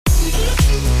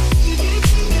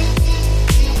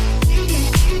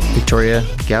Victoria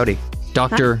Goudy.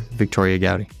 Dr. Victoria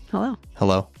Goudy. Hello.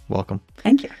 Hello. Welcome.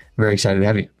 Thank you. Very excited to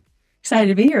have you. Excited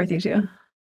to be here with you too.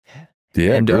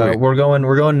 Yeah, And we're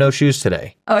going no shoes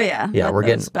today. Oh yeah. Yeah, Let we're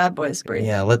those getting bad boys breathe.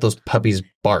 Yeah, let those puppies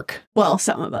bark. Well,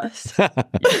 some of us.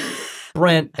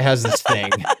 Brent has this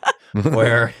thing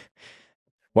where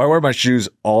Well, I wear my shoes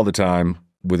all the time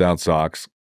without socks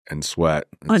and sweat.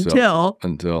 And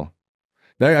until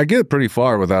I get pretty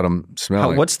far without them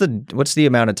smelling. what's the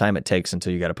amount of time it takes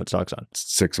until you got to put socks on?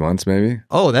 6 months, maybe.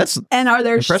 Oh, that's And are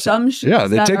there impressive. some shoes? Yeah,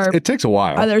 that it takes a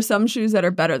while. Are there some shoes that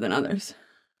are better than others?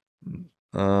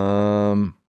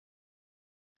 No.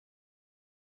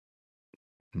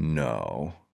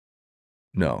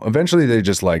 Eventually, they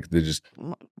just.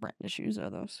 What brand of shoes are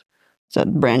those? Is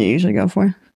that the brand you usually go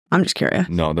for? I'm just curious.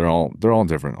 No, they're all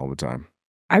different all the time.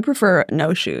 I prefer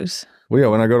no shoes. Well, yeah,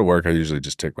 when I go to work, I usually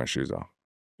just take my shoes off.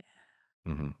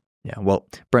 Mm-hmm. Yeah, well,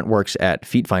 Brent works at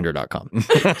feetfinder.com.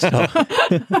 So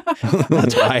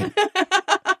that's why.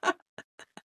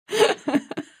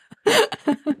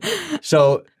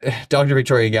 So, Dr.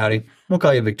 Victoria Goudy, we'll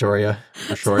call you Victoria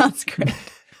for short. Sounds great.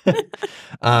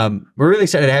 We're really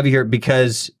excited to have you here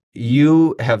because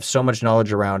you have so much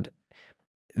knowledge around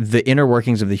the inner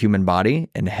workings of the human body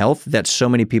and health that so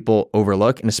many people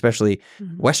overlook, and especially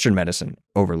Western medicine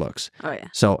overlooks. Oh yeah.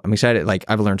 So I'm excited. Like,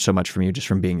 I've learned so much from you just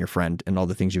from being your friend and all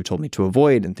the things you told me to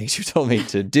avoid and things you told me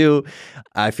to do.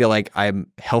 I feel like I'm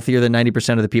healthier than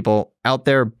 90% of the people out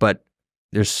there, but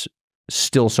there's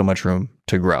still so much room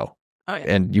to grow. Oh yeah.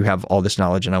 And you have all this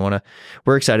knowledge, and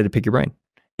we're excited to pick your brain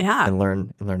Yeah. and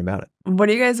learn about it. What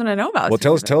do you guys want to know about? Well,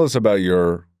 tell us about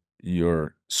your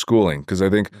schooling, because I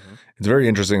think it's very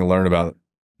interesting to learn about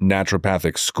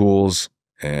naturopathic schools,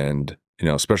 and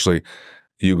especially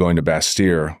you going to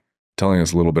Bastyr, telling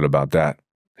us a little bit about that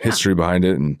history behind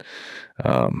it, and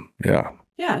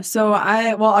Yeah. So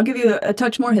I'll give you a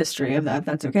touch more history of that, if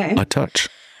that's okay. a touch.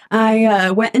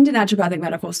 I went into naturopathic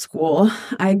medical school.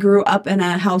 I grew up in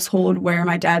a household where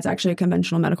my dad's actually a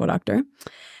conventional medical doctor.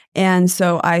 And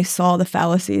so I saw the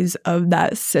fallacies of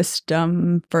that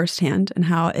system firsthand and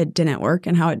how it didn't work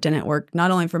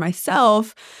not only for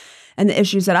myself and the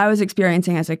issues that I was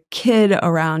experiencing as a kid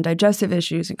around digestive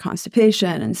issues and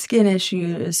constipation and skin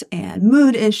issues and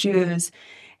mood issues.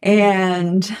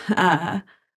 And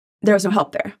there was no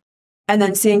help there. And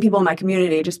then seeing people in my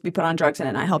community just be put on drugs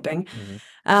and not helping.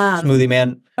 Smoothie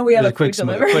Man. And we have There's a quick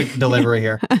delivery. quick delivery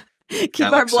here.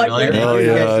 Keep our blood familiar. moving. Oh,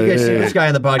 You yeah, guys seen yeah. this guy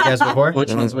on the podcast before?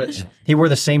 Which one's which? He wore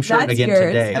the same shirt That's again yours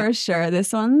today. for sure.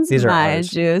 This one's These are my ours.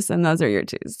 juice, and those are your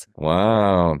twos.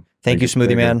 Wow. Thank you,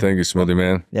 Smoothie Man. Thank you, Smoothie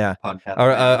Man. Yeah. Podcast.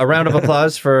 A round of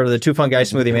applause for the two fun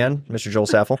guys, Smoothie Man, Mr. Joel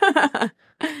Saffel.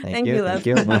 Thank you, love.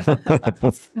 Thank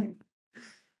you.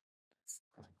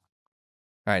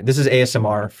 All right, this is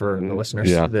ASMR for the listeners.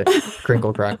 Yeah. The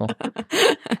crinkle crackle.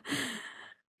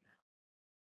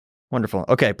 Wonderful.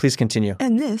 Okay, please continue.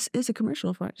 And this is a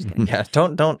commercial for it. Just kidding. Yeah,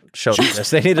 don't show them this.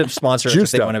 They need to sponsor us if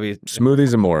Juiced they up. want to be.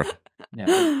 Smoothies and more.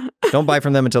 Yeah. Don't buy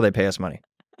from them until they pay us money.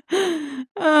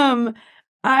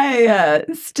 I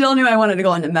still knew I wanted to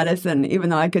go into medicine, even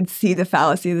though I could see the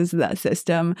fallacies of that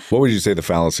system. What would you say the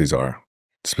fallacies are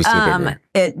specifically?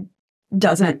 It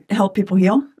doesn't help people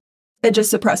heal. It just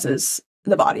suppresses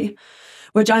the body,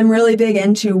 which I'm really big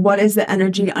into. What is the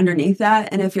energy underneath that?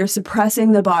 And if you're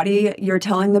suppressing the body, you're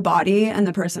telling the body and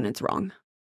the person it's wrong.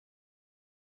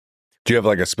 Do you have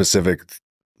like a specific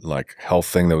health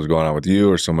thing that was going on with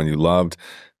you or someone you loved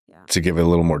to give it a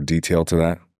little more detail to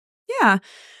that? Yeah.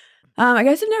 I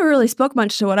guess I've never really spoke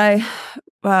much to what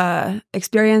I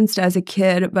experienced as a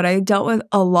kid, but I dealt with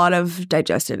a lot of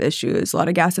digestive issues, a lot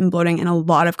of gas and bloating, and a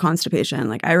lot of constipation.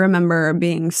 Like, I remember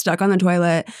being stuck on the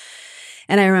toilet,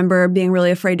 and I remember being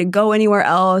really afraid to go anywhere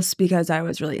else because I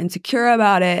was really insecure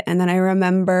about it. And then I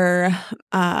remember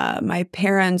my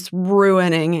parents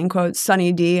ruining, in quotes,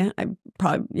 Sunny D. I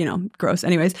probably, gross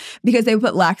anyways, because they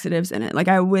put laxatives in it. Like,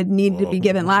 I would need to be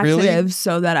given laxatives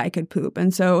so that I could poop.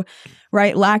 And so,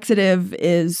 right, laxative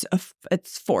is,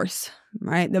 it's force,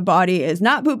 right? The body is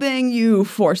not pooping. You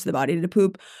force the body to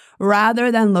poop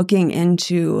rather than looking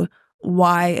into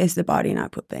why is the body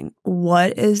not pooping?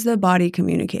 What is the body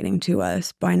communicating to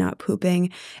us by not pooping?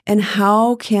 And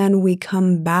how can we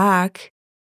come back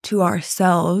to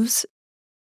ourselves,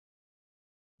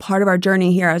 part of our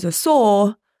journey here as a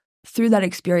soul, through that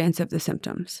experience of the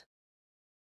symptoms,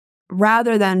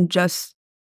 rather than just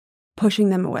pushing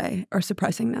them away or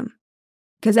suppressing them?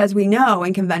 Because as we know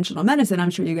in conventional medicine, I'm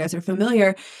sure you guys are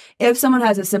familiar, if someone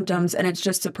has the symptoms and it's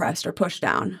just suppressed or pushed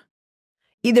down,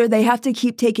 either they have to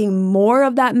keep taking more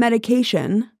of that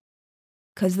medication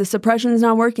because the suppression is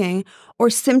not working, or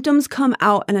symptoms come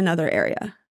out in another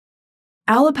area.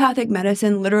 Allopathic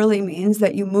medicine literally means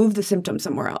that you move the symptom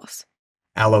somewhere else.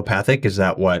 Allopathic, is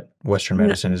that what Western No.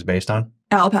 medicine is based on?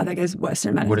 Allopathic is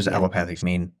Western medicine. What does allopathic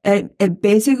mean? It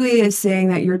basically is saying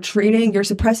that you're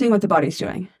suppressing what the body's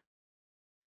doing.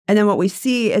 And then what we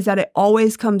see is that it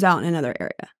always comes out in another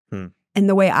area. And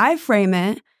the way I frame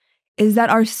it is that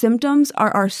our symptoms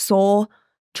are our soul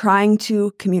trying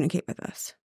to communicate with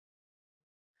us.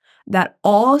 That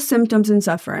all symptoms and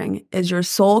suffering is your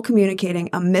soul communicating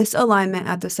a misalignment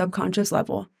at the subconscious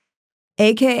level.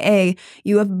 AKA,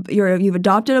 you've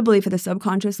adopted a belief at the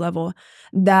subconscious level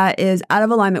that is out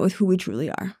of alignment with who we truly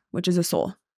are, which is a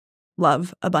soul,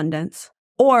 love, abundance,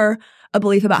 or a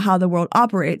belief about how the world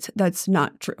operates that's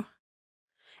not true.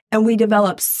 And we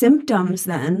develop symptoms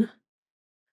then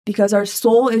because our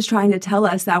soul is trying to tell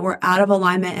us that we're out of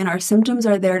alignment, and our symptoms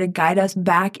are there to guide us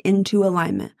back into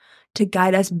alignment, to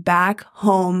guide us back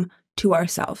home to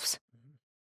ourselves.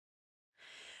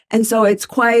 And so it's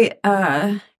quite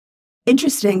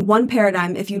interesting, one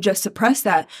paradigm, if you just suppress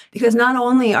that, because not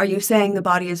only are you saying the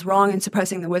body is wrong and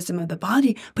suppressing the wisdom of the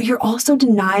body, but you're also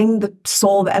denying the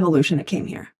soul, the evolution it came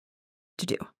here to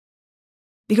do.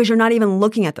 Because you're not even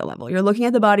looking at the level. You're looking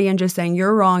at the body and just saying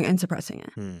you're wrong and suppressing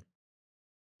it.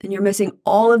 And you're missing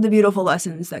all of the beautiful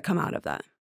lessons that come out of that.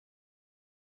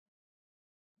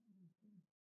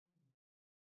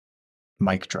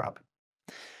 Mic drop.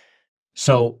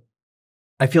 So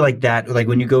I feel like that, like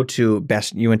when you go to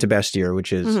you went to Bastyr,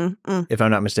 which is, if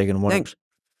I'm not mistaken,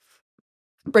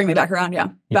 Bring me back around, yeah.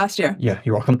 Bastyr. Yeah,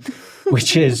 you're welcome.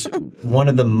 Which is one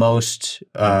of the most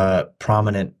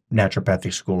prominent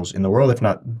naturopathic schools in the world, if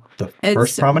not the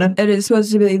first prominent. It is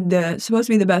supposed to be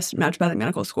the best naturopathic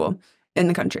medical school in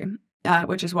the country,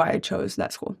 which is why I chose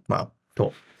that school. Wow,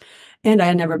 cool. And I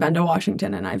had never been to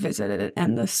Washington, and I visited it,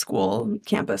 and the school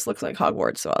campus looks like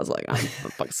Hogwarts. So I was like, I'm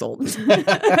fucking sold.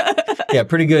 Yeah,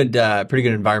 pretty good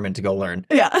environment to go learn.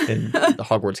 Yeah, in the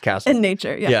Hogwarts castle, in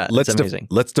nature. Yeah, Let's it's amazing.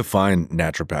 Let's define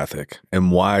naturopathic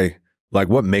and why. Like,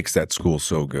 what makes that school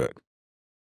so good?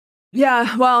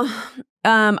 Yeah, well,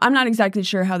 I'm not exactly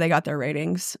sure how they got their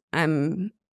ratings.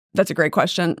 That's a great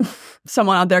question.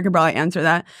 Someone out there could probably answer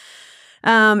that.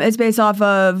 It's based off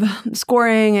of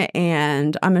scoring,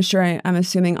 and I'm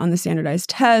assuming on the standardized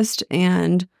test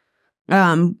and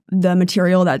the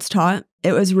material that's taught.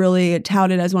 It was really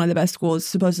touted as one of the best schools,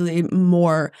 supposedly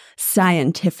more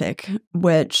scientific,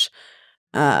 which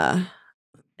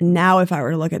now if I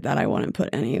were to look at that, I wouldn't put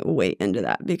any weight into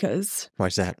that because... Why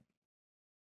is that?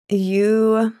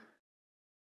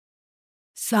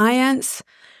 Science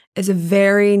is a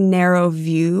very narrow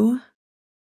view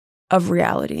of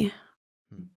reality.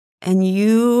 And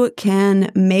you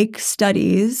can make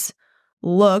studies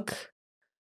look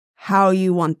how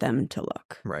you want them to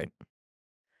look. Right.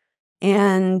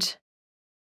 And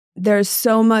there's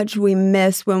so much we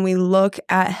miss when we look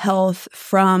at health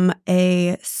from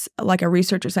a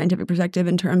research or scientific perspective,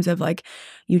 in terms of like,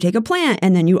 you take a plant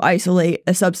and then you isolate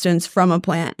a substance from a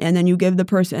plant and then you give the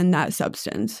person that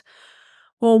substance.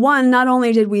 Well, one, not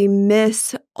only did we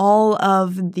miss all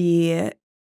of the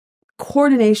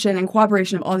coordination and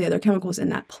cooperation of all the other chemicals in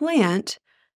that plant,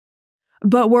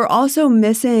 but we're also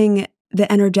missing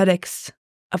the energetics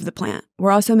of the plant.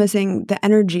 We're also missing the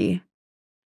energy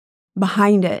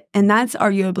behind it. And that's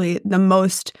arguably the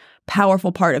most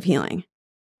powerful part of healing.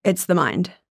 It's the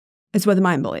mind. It's what the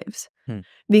mind believes.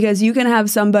 Because you can have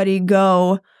somebody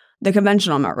go the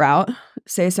conventional route,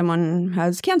 say someone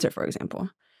has cancer, for example,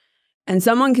 and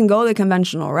someone can go the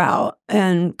conventional route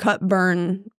and cut,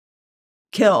 burn,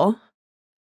 kill.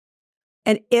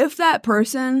 And if that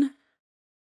person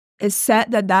is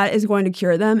set that is going to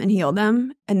cure them and heal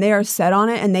them, and they are set on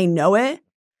it and they know it,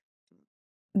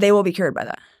 they will be cured by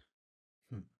that.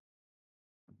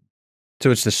 So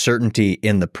it's the certainty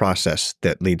in the process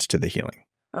that leads to the healing.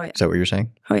 Oh, yeah. Is that what you're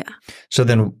saying? Oh, yeah. So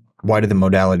then why do the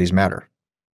modalities matter?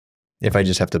 If I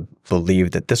just have to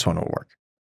believe that this one will work.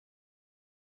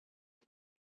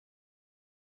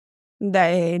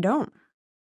 They don't.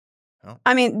 Oh.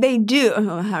 I mean, they do. How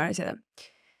do I say that?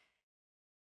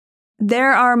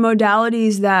 There are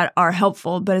modalities that are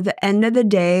helpful, but at the end of the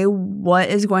day, what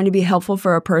is going to be helpful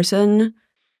for a person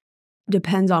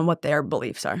depends on what their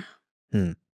beliefs are.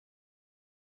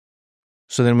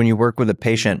 So then when you work with a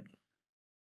patient,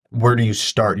 where do you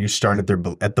start? You start at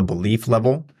the belief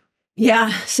level?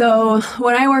 Yeah. So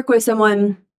when I work with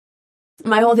someone,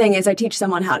 my whole thing is I teach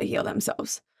someone how to heal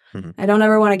themselves. I don't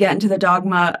ever want to get into the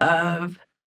dogma of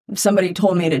somebody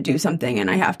told me to do something and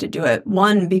I have to do it.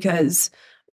 One, because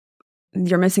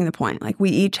you're missing the point. Like, we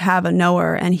each have a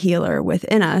knower and healer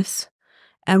within us.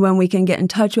 And when we can get in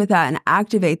touch with that and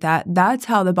activate that, that's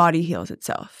how the body heals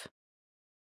itself.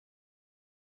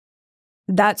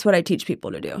 That's what I teach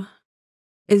people to do,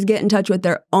 is get in touch with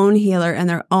their own healer and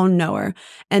their own knower.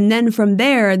 And then from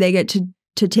there, they get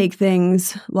to take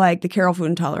things like the Carol food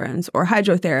intolerance or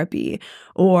hydrotherapy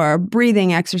or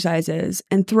breathing exercises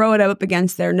and throw it up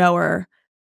against their knower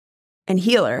and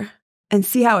healer and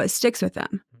see how it sticks with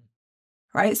them,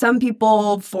 right? Some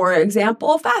people, for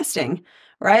example, fasting,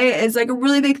 right? It's like a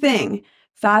really big thing.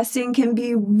 Fasting can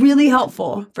be really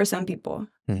helpful for some people.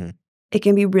 Mm-hmm. It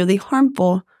can be really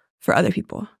harmful for other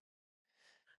people.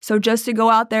 So just to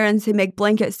go out there and to make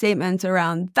blanket statements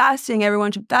around fasting,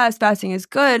 everyone should fast, fasting is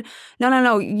good.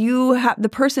 No. The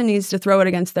person needs to throw it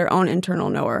against their own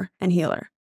internal knower and healer.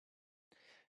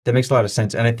 That makes a lot of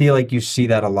sense. And I feel like you see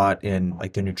that a lot in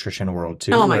like the nutrition world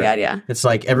too. Oh my God, yeah. It's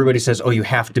like everybody says, oh, you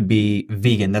have to be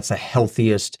vegan. That's the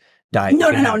healthiest diet. No.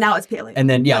 Now it's paleo. And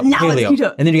then,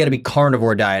 paleo. And then you got to be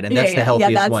carnivore diet. And that's the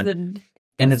healthiest one.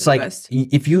 And it's like,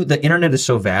 if the internet is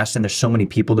so vast and there's so many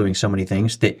people doing so many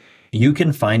things that you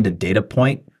can find a data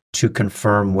point to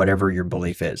confirm whatever your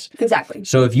belief is. Exactly.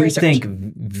 So if you think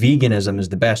veganism is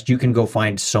the best, you can go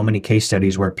find so many case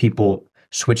studies where people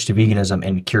switched to veganism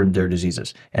and cured their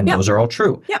diseases. And those are all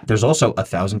true. Yep. There's also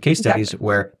 1,000 case studies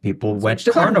where people went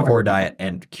to carnivore diet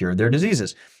and cured their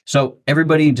diseases. So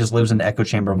everybody just lives in the echo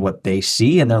chamber of what they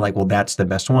see. And they're like, well, that's the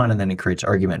best one. And then it creates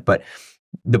argument. But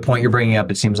the point you're bringing up,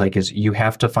 it seems like, is you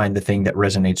have to find the thing that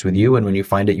resonates with you. And when you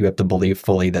find it, you have to believe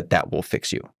fully that will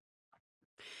fix you.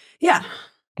 Yeah.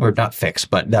 Or not fix,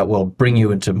 but that will bring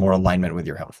you into more alignment with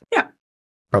your health. Yeah.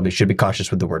 Probably should be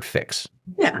cautious with the word fix.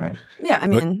 Yeah. Right? Yeah. I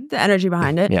mean, the energy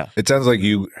behind it. Yeah. It sounds like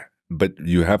you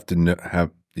have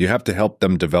to help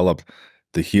them develop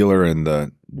the healer and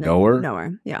the knower.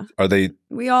 Knower. Yeah. Are they?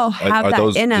 We all have that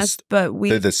those in us, but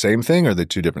they're the same thing, or are they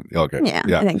two different? Okay.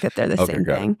 Yeah. I think that they're the same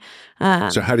thing.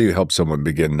 So how do you help someone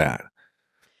begin that?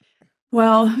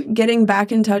 Well, getting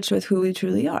back in touch with who we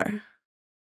truly are,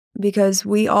 because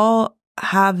we all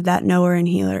have that knower and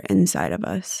healer inside of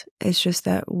us. It's just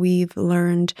that we've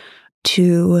learned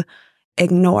to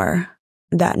ignore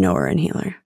that knower and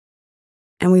healer.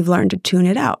 And we've learned to tune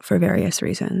it out for various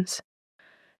reasons.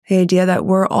 The idea that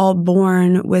we're all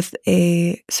born with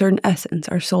a certain essence,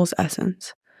 our soul's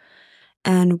essence.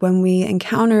 And when we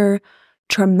encounter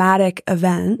traumatic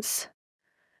events,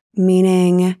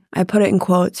 meaning, I put it in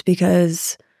quotes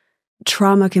because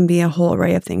trauma can be a whole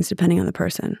array of things depending on the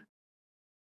person.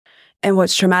 And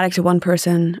what's traumatic to one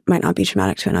person might not be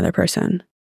traumatic to another person.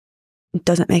 It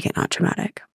doesn't make it not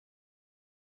traumatic.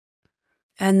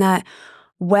 And that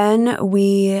when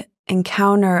we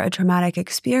encounter a traumatic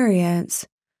experience,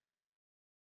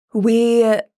 we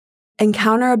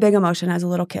encounter a big emotion as a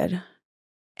little kid.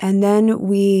 And then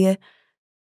we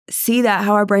see that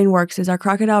how our brain works is our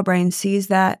crocodile brain sees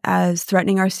that as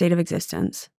threatening our state of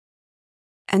existence.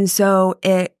 And so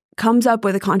it comes up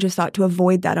with a conscious thought to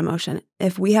avoid that emotion.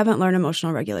 If we haven't learned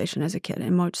emotional regulation as a kid,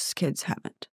 and most kids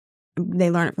haven't, they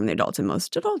learn it from the adults, and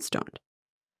most adults don't.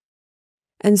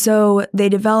 And so they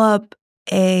develop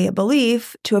a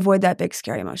belief to avoid that big,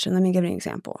 scary emotion. Let me give you an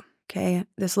example. Okay.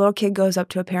 This little kid goes up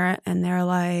to a parent and they're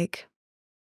like,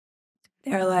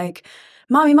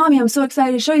 Mommy, I'm so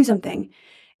excited to show you something.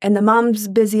 And the mom's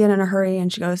busy and in a hurry.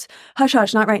 And she goes,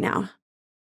 hush, not right now.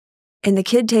 And the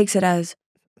kid takes it as,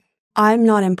 I'm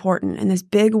not important. And this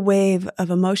big wave of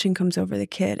emotion comes over the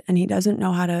kid and he doesn't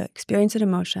know how to experience that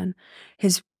emotion.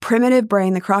 His primitive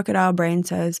brain, the crocodile brain,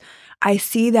 says, I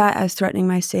see that as threatening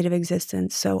my state of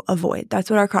existence, so avoid. That's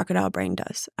what our crocodile brain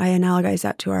does. I analogize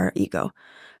that to our ego.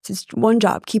 It's one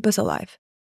job, keep us alive,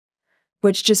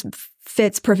 which just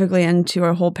fits perfectly into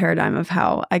a whole paradigm of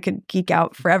how I could geek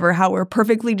out forever, how we're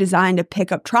perfectly designed to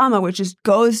pick up trauma, which just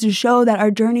goes to show that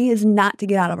our journey is not to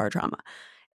get out of our trauma.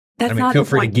 That's not feel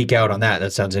free to geek out on that.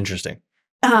 That sounds interesting.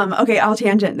 Okay, I'll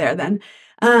tangent there then.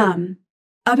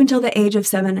 Up until the age of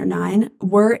 7 or 9,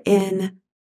 we're in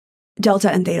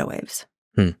delta and theta waves.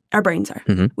 Our brains are,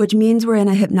 which means we're in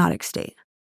a hypnotic state.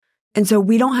 And so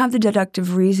we don't have the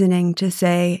deductive reasoning to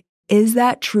say, is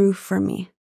that true for me?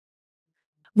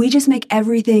 We just make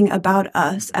everything about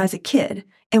us as a kid,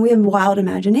 and we have wild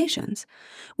imaginations,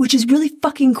 which is really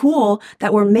fucking cool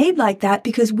that we're made like that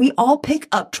because we all pick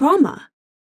up trauma.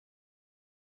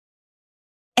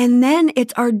 And then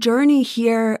it's our journey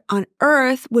here on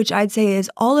earth, which I'd say is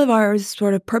all of our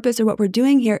sort of purpose or what we're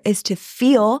doing here is to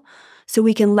feel so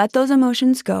we can let those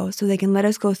emotions go, so they can let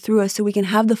us go through us, so we can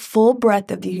have the full breadth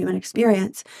of the human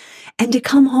experience and to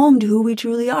come home to who we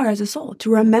truly are as a soul, to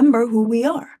remember who we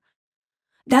are.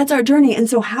 That's our journey. And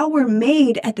so how we're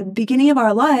made at the beginning of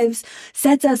our lives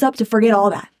sets us up to forget all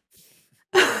that.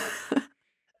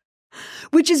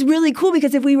 which is really cool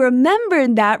because if we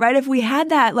remembered that, right, if we had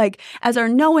that like as our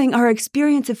knowing, our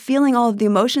experience of feeling all of the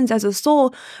emotions as a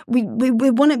soul, we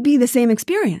wouldn't be the same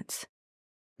experience.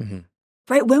 Mm-hmm.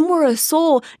 Right? When we're a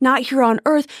soul, not here on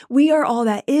earth, we are all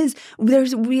that is.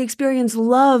 We experience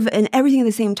love and everything at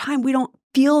the same time. We don't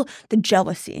feel the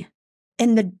jealousy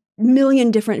and the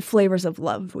million different flavors of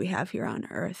love we have here on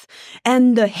earth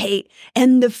and the hate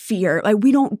and the fear. Like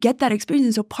we don't get that experience.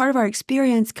 And so part of our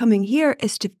experience coming here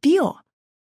is to feel.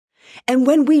 And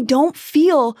when we don't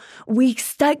feel, we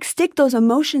stick those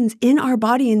emotions in our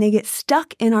body and they get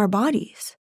stuck in our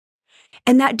bodies.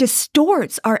 And that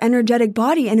distorts our energetic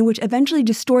body and which eventually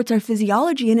distorts our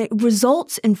physiology and it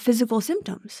results in physical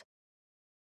symptoms.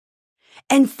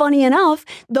 And funny enough,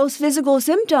 those physical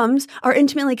symptoms are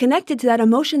intimately connected to that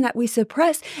emotion that we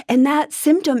suppress. And that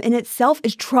symptom in itself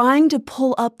is trying to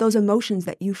pull up those emotions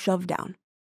that you shove down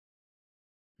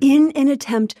in an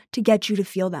attempt to get you to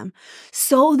feel them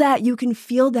so that you can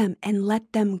feel them and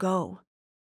let them go.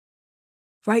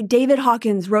 Right? David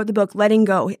Hawkins wrote the book, Letting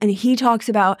Go, and he talks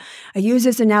about, I use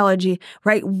this analogy,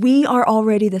 right? We are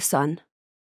already the sun.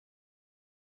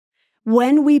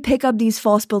 When we pick up these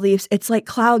false beliefs, it's like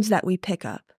clouds that we pick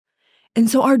up. And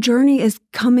so our journey is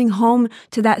coming home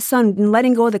to that sun and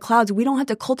letting go of the clouds. We don't have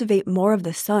to cultivate more of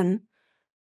the sun.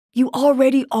 You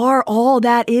already are all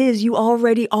that is. You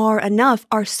already are enough.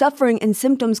 Our suffering and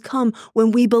symptoms come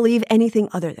when we believe anything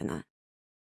other than that.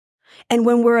 And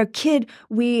when we're a kid,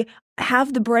 we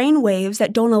have the brain waves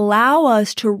that don't allow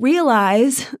us to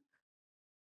realize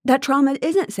that trauma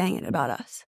isn't saying it about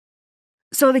us.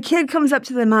 So the kid comes up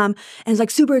to the mom and is like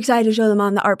super excited to show the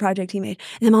mom the art project he made.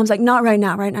 And the mom's like, not right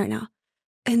now, right now.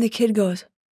 And the kid goes,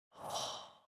 oh,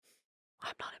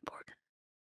 I'm not important.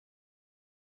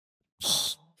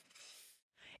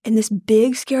 And this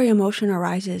big, scary emotion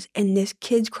arises and this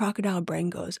kid's crocodile brain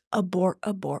goes, abort,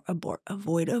 abort, abort,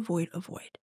 avoid, avoid,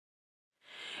 avoid.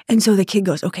 And so the kid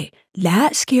goes, okay,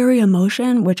 that scary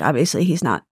emotion, which obviously he's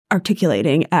not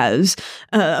articulating as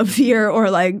a fear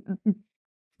or like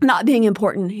not being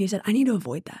important. He said, I need to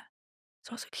avoid that.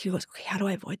 So I was like, he goes, okay, how do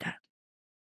I avoid that?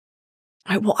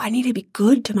 All right, well, I need to be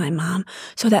good to my mom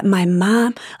so that my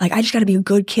mom, like, I just got to be a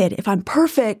good kid. If I'm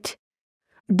perfect,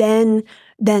 then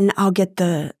I'll get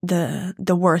the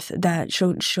worth that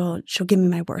she'll give me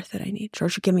my worth that I need. She'll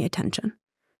give me attention.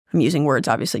 I'm using words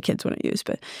obviously kids wouldn't use,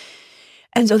 but.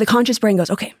 And so the conscious brain goes,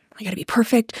 okay, I got to be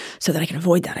perfect so that I can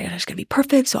avoid that. I just got to be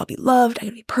perfect so I'll be loved. I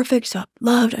got to be perfect so I'm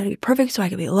loved. I got to be perfect so I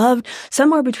can be loved.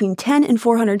 Somewhere between 10 and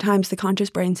 400 times the conscious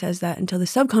brain says that until the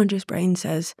subconscious brain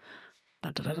says,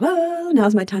 da, da, da, da,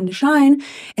 now's my time to shine.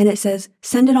 And it says,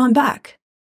 send it on back.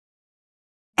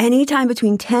 Anytime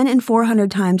between 10 and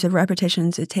 400 times of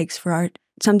repetitions it takes for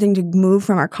something to move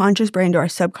from our conscious brain to our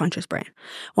subconscious brain.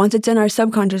 Once it's in our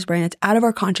subconscious brain, it's out of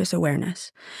our conscious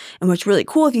awareness. And what's really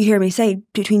cool, if you hear me say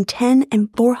between 10 and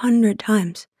 400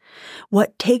 times,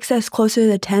 what takes us closer to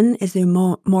the 10 is the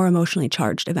more emotionally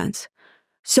charged events.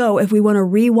 So if we want to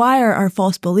rewire our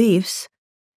false beliefs,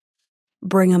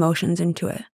 bring emotions into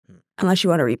it, unless you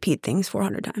want to repeat things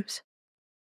 400 times.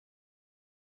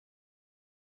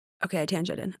 Okay, I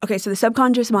tangented. Okay, so the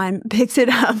subconscious mind picks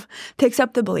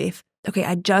up the belief. Okay,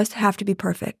 I just have to be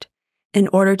perfect in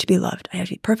order to be loved. I have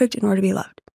to be perfect in order to be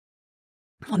loved.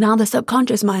 Well, now the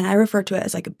subconscious mind, I refer to it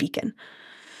as like a beacon.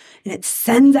 And it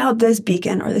sends out this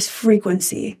beacon or this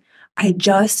frequency. I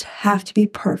just have to be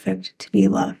perfect to be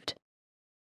loved.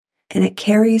 And it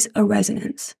carries a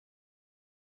resonance.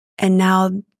 And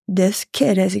now this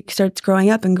kid, as he starts growing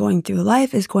up and going through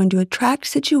life, is going to attract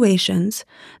situations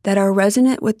that are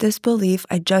resonant with this belief,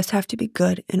 I just have to be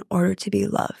good in order to be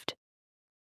loved.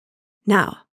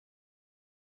 Now,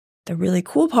 the really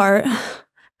cool part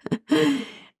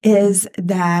is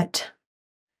that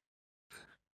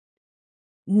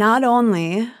not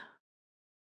only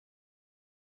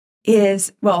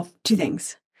is, well, two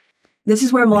things. This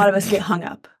is where a lot of us get hung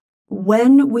up.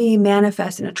 When we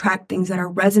manifest and attract things that are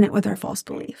resonant with our false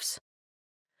beliefs,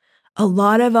 a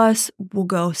lot of us will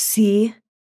go, see,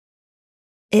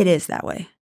 it is that way.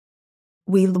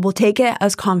 We will take it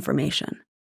as confirmation.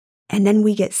 And then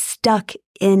we get stuck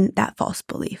in that false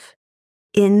belief,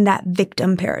 in that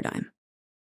victim paradigm.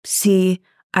 See,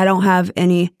 I don't have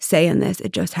any say in this.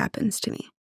 It just happens to me.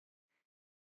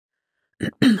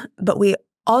 But we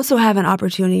also have an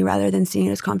opportunity, rather than seeing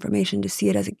it as confirmation, to see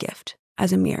it as a gift,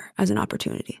 as a mirror, as an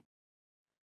opportunity.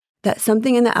 That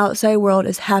something in the outside world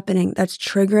is happening that's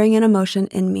triggering an emotion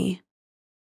in me.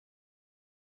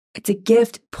 It's a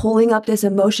gift pulling up this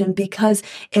emotion, because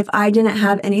if I didn't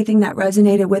have anything that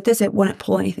resonated with this, it wouldn't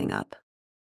pull anything up.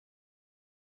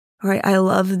 All right, I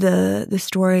love the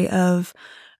story of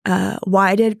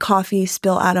Why did coffee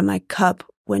spill out of my cup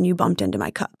when you bumped into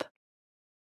my cup?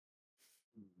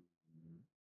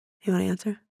 You want to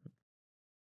answer?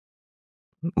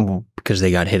 Well, because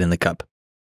they got hit in the cup.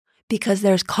 Because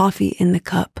there's coffee in the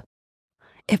cup.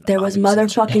 If there was makes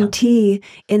sense. motherfucking Yeah. tea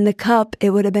in the cup, it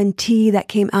would have been tea that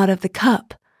came out of the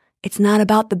cup. It's not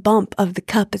about the bump of the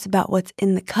cup. It's about what's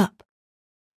in the cup.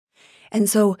 And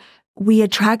so we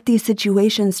attract these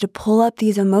situations to pull up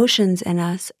these emotions in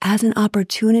us as an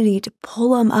opportunity to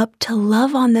pull them up, to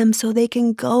love on them so they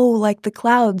can go like the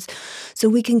clouds, so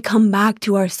we can come back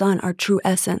to our sun, our true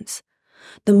essence.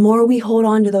 The more we hold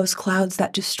on to those clouds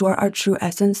that distort our true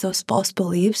essence, those false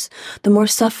beliefs, the more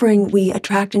suffering we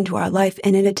attract into our life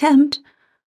in an attempt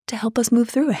to help us move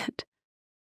through it.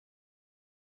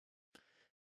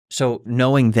 So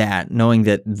knowing that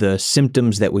the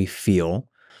symptoms that we feel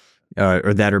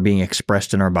or that are being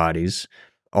expressed in our bodies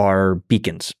are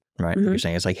beacons, right? Mhm. You're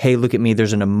saying it's like, hey, look at me.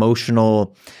 There's an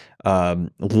emotional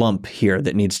lump here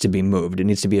that needs to be moved. It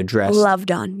needs to be addressed.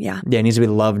 Loved on, yeah. Yeah, it needs to be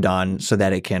loved on so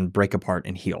that it can break apart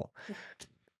and heal.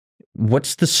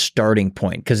 What's the starting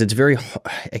point? Because it's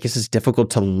I guess it's difficult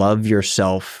to love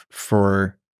yourself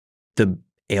for the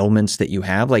ailments that you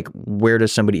have. Like, where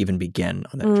does somebody even begin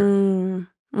on that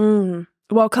journey?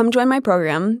 Well, come join my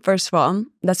program, first of all.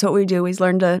 That's what we do. We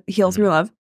learn to heal through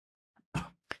love.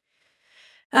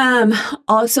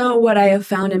 Also, what I have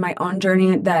found in my own journey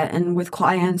and with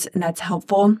clients, and that's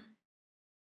helpful,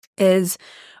 is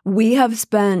we have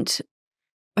spent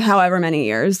however many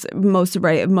years, most of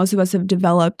us have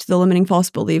developed the limiting false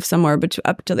belief somewhere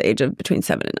up to the age of between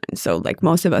 7 and 9. So like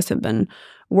most of us have been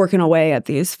working away at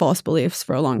these false beliefs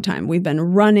for a long time. We've been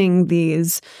running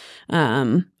these,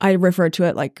 I refer to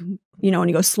it like, when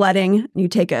you go sledding, you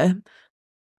take a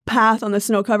path on the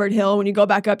snow-covered hill. When you go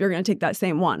back up, you're going to take that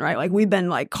same one, right? Like we've been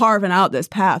like carving out this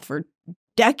path for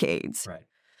decades. Right.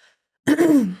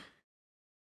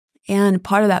 And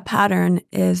part of that pattern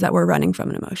is that we're running from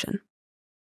an emotion.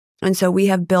 And so we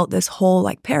have built this whole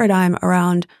like paradigm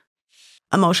around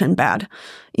emotion bad,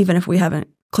 even if we haven't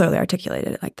clearly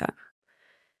articulated it like that.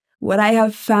 What I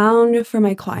have found for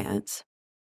my clients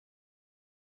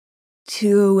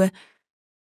to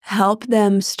help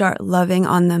them start loving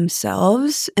on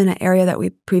themselves in an area that we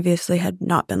previously had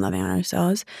not been loving on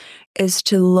ourselves is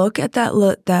to look at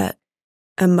that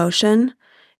emotion,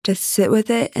 to sit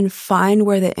with it and find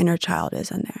where the inner child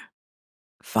is in there.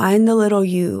 Find the little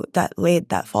you that laid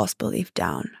that false belief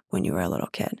down when you were a little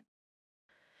kid.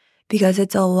 Because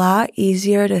it's a lot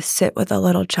easier to sit with a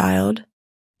little child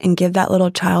and give that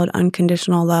little child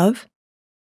unconditional love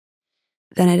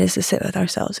than it is to sit with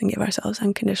ourselves and give ourselves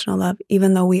unconditional love,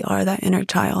 even though we are that inner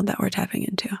child that we're tapping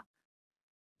into.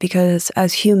 Because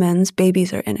as humans,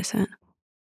 babies are innocent.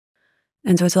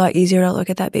 And so it's a lot easier to look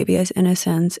at that baby as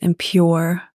innocent and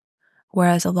pure,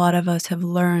 whereas a lot of us have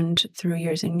learned through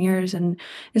years and years, and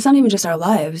it's not even just our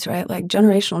lives, right? Like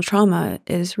generational trauma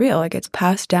is real. Like it's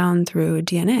passed down through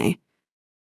DNA.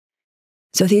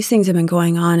 So these things have been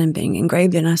going on and being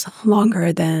engraved in us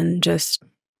longer than just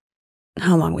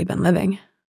how long we've been living.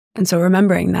 And so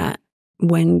remembering that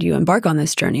when you embark on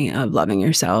this journey of loving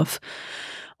yourself,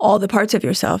 all the parts of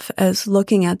yourself, as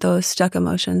looking at those stuck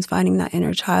emotions, finding that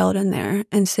inner child in there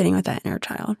and sitting with that inner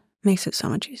child makes it so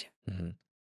much easier. Mm-hmm.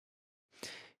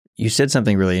 You said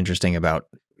something really interesting about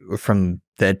from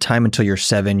the time until you're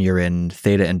 7, you're in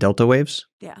theta and delta waves.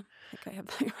 Yeah, I think I have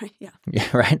that right. Yeah. Yeah,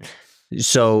 right.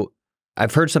 So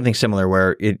I've heard something similar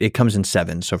where it comes in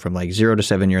 7. So from like 0 to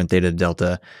 7, you're in theta to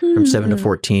delta. From 7 to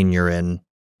 14, you're in,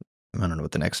 I don't know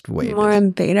what the next wave More is.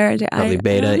 in beta. Probably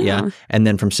beta, yeah. And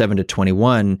then from 7 to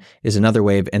 21 is another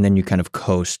wave, and then you kind of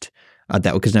coast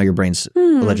that because now your brain's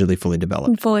allegedly fully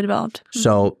developed. Fully developed.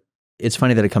 So it's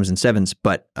funny that it comes in 7s,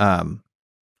 but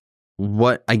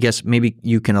what I guess maybe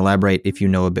you can elaborate if you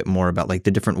know a bit more about like the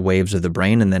different waves of the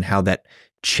brain and then how that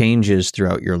changes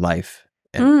throughout your life.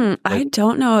 And I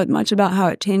don't know much about how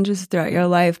it changes throughout your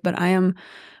life, but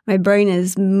my brain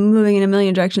is moving in a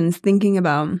million directions, thinking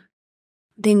about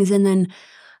things and then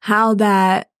how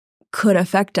that could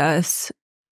affect us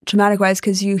traumatic wise.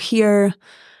 Because you hear,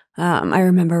 I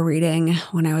remember reading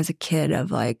when I was a kid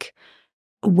of like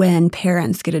when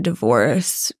parents get a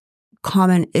divorce,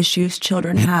 common issues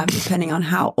children have depending on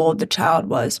how old the child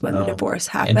was when the divorce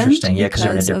happened. Interesting. Yeah, because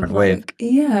they're in a different wave.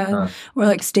 Or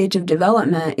like stage of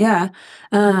development. Yeah.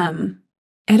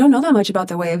 I don't know that much about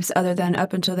the waves other than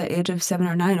up until the age of 7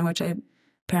 or 9, which I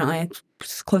apparently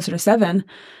was closer to 7,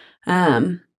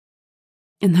 and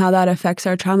how that affects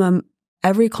our trauma.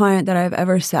 Every client that I've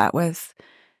ever sat with,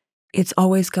 it's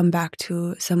always come back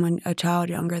to a child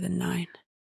younger than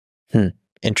 9.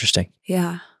 Interesting.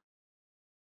 Yeah.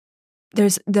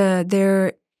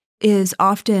 there is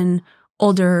often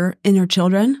older inner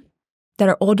children that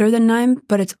are older than 9,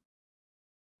 but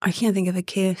I can't think of a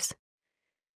case.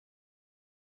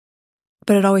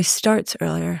 But it always starts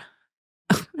earlier.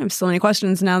 I have so many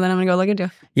questions now that I'm going to go look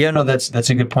into. Yeah, no, that's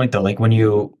a good point though. Like when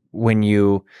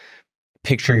you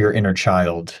picture your inner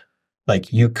child,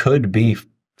 like you could be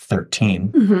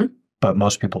 13, but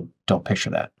most people don't picture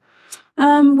that.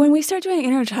 When we start doing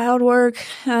inner child work,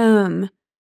 a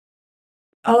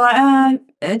lot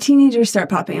teenagers start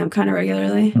popping up kind of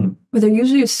regularly, but they're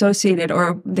usually associated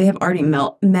or they have already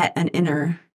met an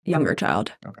inner younger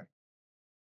child. Okay.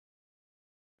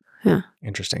 Yeah.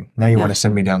 Interesting. Now you want to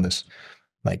send me down this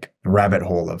like rabbit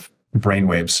hole of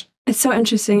brainwaves. It's so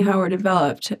interesting how we're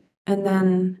developed and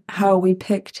then how we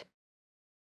picked.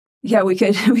 Yeah, we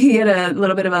get a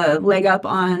little bit of a leg up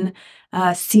on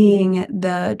seeing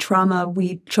the trauma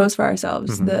we chose for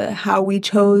ourselves, how we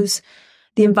chose,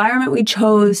 the environment we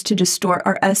chose to distort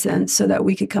our essence so that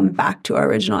we could come back to our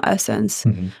original essence,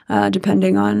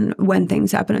 depending on when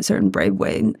things happen at certain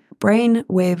brain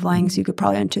wavelengths. You could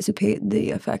probably anticipate the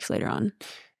effects later on.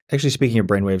 Actually, speaking of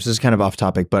brainwaves, this is kind of off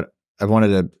topic, but I wanted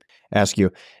to ask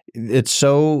you, it's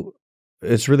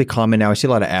really common now. I see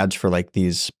a lot of ads for like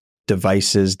these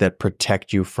devices that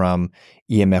protect you from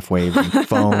EMF waves and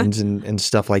phones and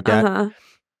stuff like that.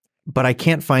 But I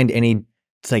can't find any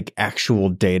like actual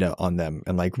data on them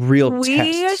and like real tests.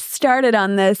 We started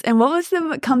on this, and what was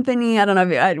the company? I don't know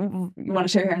if you want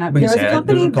to share here or not. There was a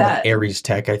company that Aries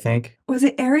Tech, I think. Was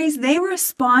it Aries? They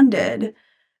responded,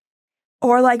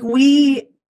 or like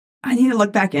I need to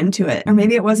look back into it, or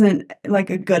maybe it wasn't like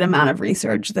a good amount of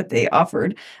research that they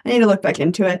offered. I need to look back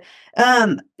into it.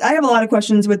 I have a lot of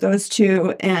questions with those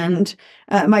two, and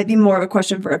it might be more of a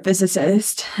question for a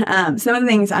physicist. Some of the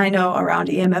things I know around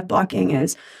EMF blocking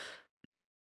is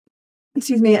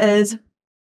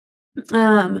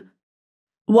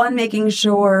one, making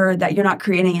sure that you're not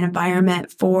creating an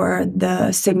environment for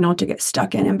the signal to get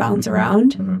stuck in and bounce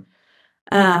around.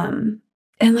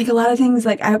 And like a lot of things,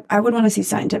 like I would want to see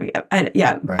scientific. We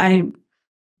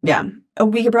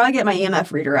could probably get my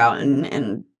EMF reader out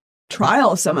and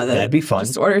trial some of the. That'd be fun.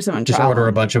 Just order some and just trial order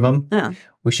a bunch of them. Yeah.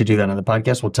 We should do that on the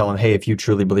podcast. We'll tell them, hey, if you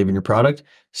truly believe in your product,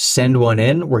 send one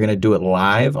in. We're going to do it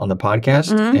live on the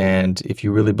podcast. And if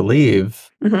you really believe,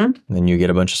 then you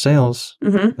get a bunch of sales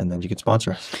and then you can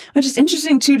sponsor us. Which is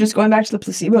interesting too, just going back to the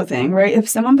placebo thing, right? If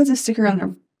someone puts a sticker on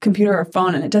their computer or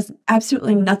phone and it does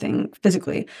absolutely nothing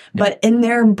physically, but in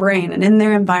their brain and in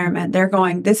their environment, they're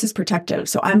going, this is protective.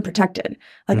 So I'm protected.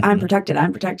 Like I'm protected,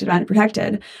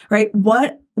 right?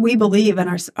 What we believe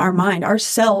in our mind, our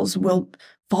cells will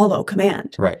follow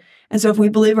command. Right. And so if we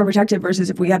believe we're protected versus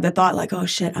if we have the thought like, oh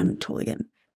shit, I'm totally getting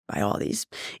by all these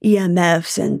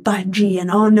EMFs and 5G and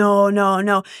oh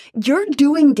no, you're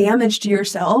doing damage to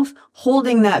yourself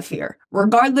holding that fear,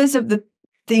 regardless of the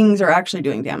things are actually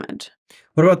doing damage.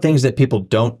 What about things that people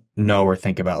don't know or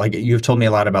think about? Like you've told me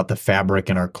a lot about the fabric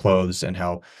in our clothes and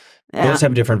how those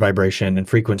have different vibration and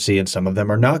frequency, and some of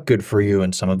them are not good for you,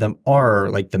 and some of them are.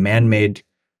 Like the man-made,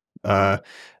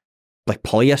 like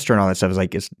polyester and all that stuff is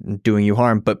like it's doing you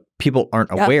harm, but people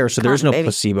aren't aware. So there's no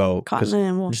placebo because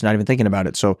I'm just not even thinking about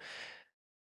it. So,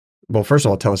 well, first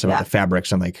of all, tell us about the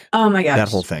fabrics and like oh my gosh, that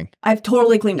whole thing. I've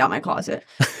totally cleaned out my closet,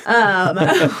 and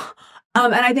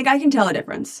I think I can tell a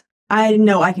difference. I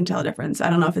know I can tell a difference. I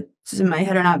don't know if it's in my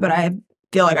head or not, but I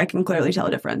feel like I can clearly tell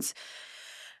a difference.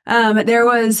 There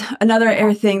was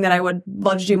another thing that I would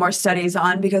love to do more studies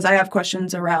on because I have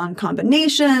questions around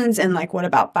combinations and like what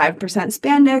about 5%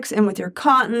 spandex and with your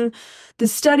cotton. The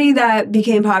study that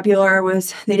became popular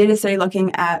was they did a study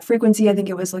looking at frequency. I think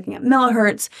it was looking at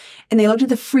millihertz, and they looked at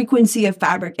the frequency of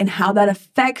fabric and how that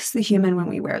affects the human when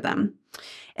we wear them.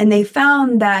 And they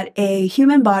found that a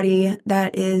human body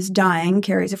that is dying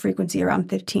carries a frequency around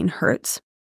 15 hertz.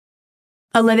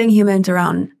 A living human's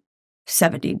around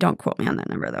 70. Don't quote me on that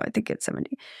number, though. I think it's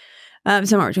 70.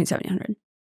 Somewhere between 70 and 100.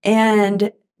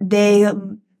 And they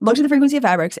looked at the frequency of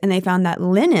fabrics, and they found that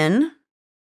linen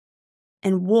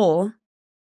and wool,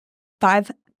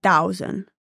 5,000.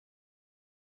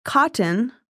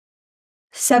 Cotton,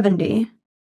 70.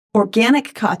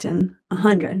 Organic cotton,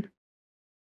 100.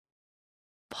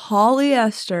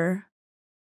 Polyester,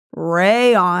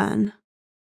 rayon,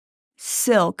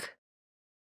 silk,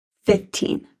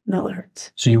 15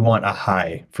 millihertz. So you want a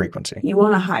high frequency. You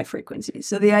want a high frequency.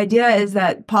 So the idea is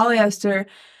that polyester,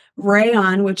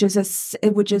 rayon, which is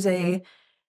a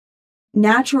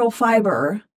natural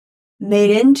fiber made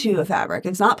into a fabric.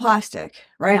 It's not plastic.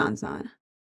 Rayon's not.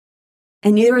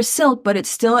 And neither is silk, but it's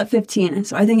still at 15.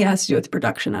 So I think it has to do with the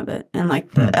production of it and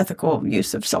like the ethical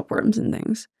use of silkworms and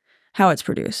things. how it's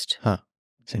produced. Huh.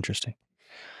 It's interesting.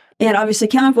 And obviously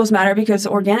chemicals matter because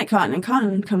organic cotton and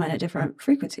cotton come in at different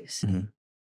frequencies. Mm-hmm.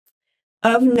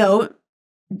 Of note,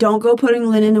 don't go putting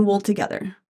linen and wool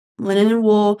together. Linen and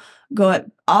wool go at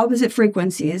opposite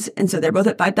frequencies. And so they're both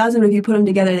at 5,000. But if you put them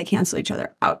together, they cancel each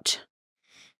other out.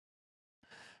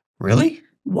 Really?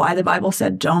 Why the Bible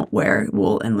said don't wear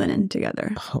wool and linen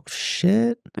together. Oh,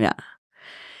 shit. Yeah.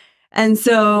 And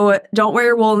so don't wear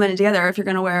your wool and linen together. If you're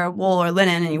going to wear wool or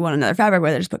linen and you want another fabric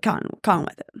with it, just put cotton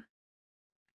with it.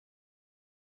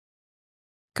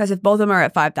 Because if both of them are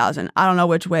at 5,000, I don't know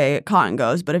which way cotton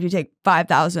goes, but if you take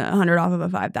 5,000, 100 off of a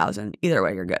 5,000, either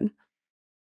way, you're good.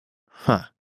 Huh.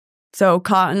 So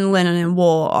cotton, linen, and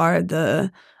wool are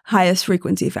the highest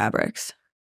frequency fabrics.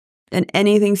 And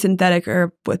anything synthetic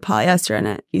or with polyester in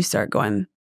it, you start going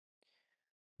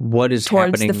What is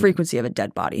towards happening? the frequency of a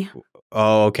dead body.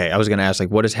 Oh, okay. I was going to ask, like,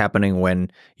 what is happening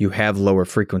when you have lower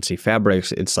frequency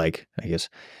fabrics? It's like, I guess,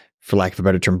 for lack of a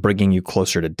better term, bringing you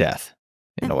closer to death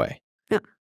in a way. Yeah.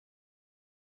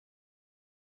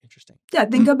 Interesting. Yeah,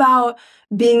 think about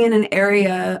being in an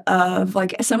area of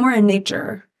like somewhere in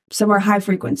nature, somewhere high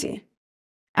frequency,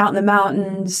 out in the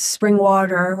mountains, spring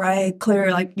water, right?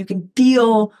 Clear, like you can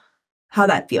feel how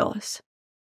that feels.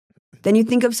 Then you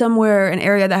think of somewhere, an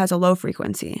area that has a low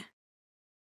frequency,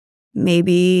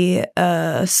 maybe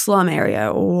a slum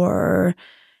area or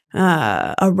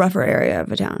a rougher area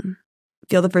of a town.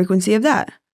 Feel the frequency of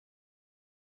that,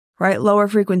 right? Lower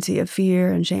frequency of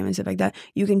fear and shame and stuff like that.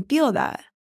 You can feel that.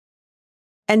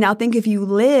 And now think if you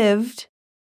lived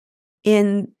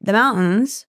in the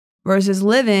mountains versus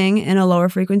living in a lower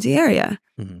frequency area.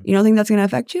 Mm-hmm. You don't think that's going to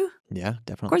affect you? Yeah,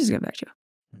 definitely. Of course it's going to affect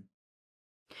you.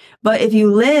 But if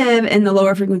you live in the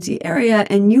lower frequency area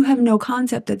and you have no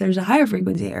concept that there's a higher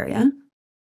frequency area,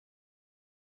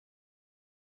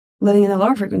 living in the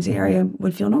lower frequency area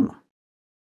would feel normal.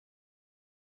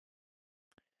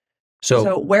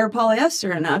 So wear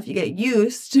polyester enough, you get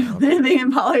used to living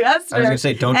in polyester. I was going to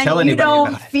say, don't tell anybody about it. about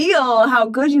You don't feel how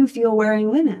good you feel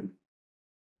wearing linen.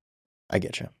 I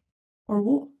get you. Or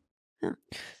wool. Yeah.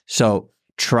 So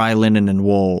try linen and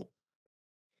wool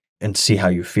and see how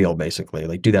you feel, basically.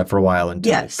 Like, do that for a while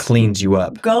until it cleans you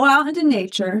up. Go out into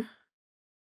nature.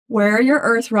 Wear your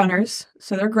earth runners,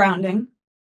 so they're grounding,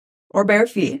 or bare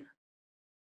feet.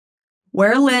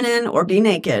 Wear linen or be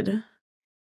naked.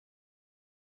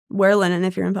 Wear linen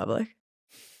if you're in public.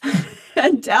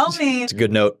 And tell me. It's a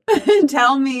good note.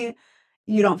 Tell me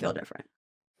you don't feel different.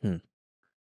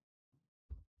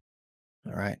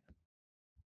 All right.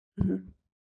 Mm-hmm.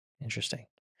 Interesting.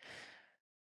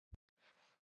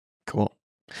 Cool.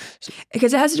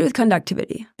 Because it has to do with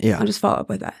conductivity. Yeah. I'll just follow up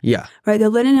with that. Yeah. Right. The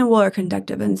linen and wool are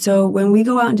conductive. And so when we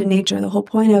go out into nature, the whole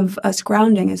point of us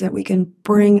grounding is that we can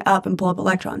bring up and pull up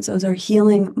electrons. Those are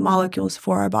healing molecules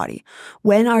for our body.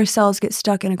 When our cells get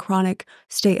stuck in a chronic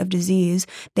state of disease,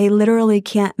 they literally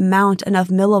can't mount enough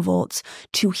millivolts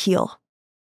to heal.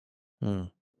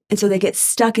 And so they get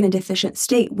stuck in a deficient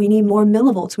state. We need more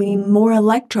millivolts. We need more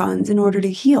electrons in order to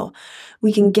heal.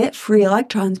 We can get free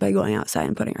electrons by going outside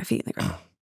and putting our feet in the ground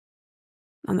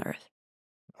on the earth.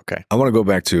 Okay. I want to go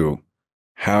back to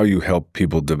how you help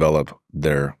people develop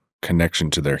their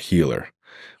connection to their healer.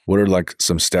 What are like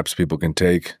some steps people can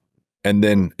take? And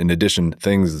then in addition,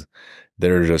 things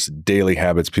that are just daily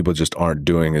habits people just aren't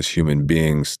doing as human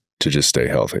beings to just stay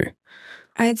healthy.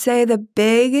 I'd say the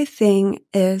big thing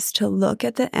is to look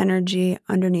at the energy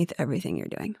underneath everything you're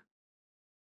doing.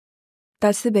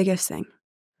 That's the biggest thing.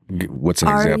 What's an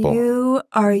example?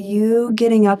 Are you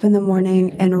getting up in the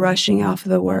morning and rushing off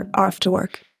to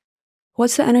work?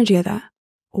 What's the energy of that?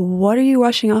 What are you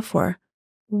rushing off for?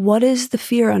 What is the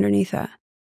fear underneath that?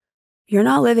 You're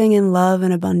not living in love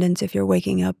and abundance if you're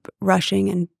waking up rushing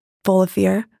and full of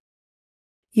fear.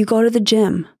 You go to the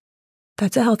gym.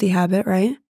 That's a healthy habit,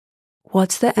 right?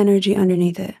 What's the energy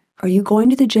underneath it? Are you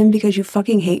going to the gym because you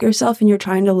fucking hate yourself and you're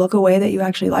trying to look away that you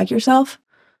actually like yourself?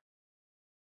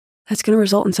 That's going to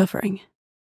result in suffering.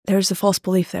 There's a false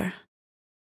belief there.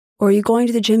 Or are you going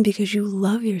to the gym because you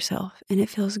love yourself and it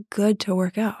feels good to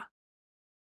work out?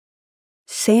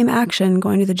 Same action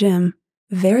going to the gym,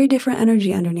 very different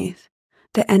energy underneath.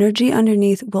 The energy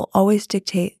underneath will always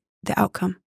dictate the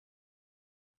outcome.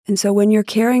 And so when you're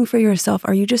caring for yourself,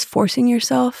 are you just forcing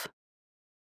yourself?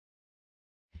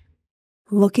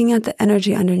 Looking at the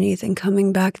energy underneath and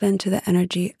coming back then to the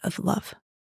energy of love.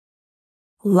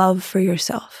 Love for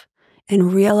yourself.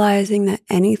 And realizing that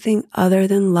anything other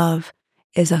than love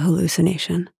is a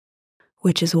hallucination.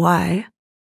 Which is why,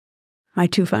 my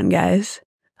two fun guys,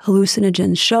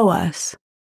 hallucinogens show us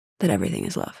that everything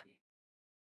is love.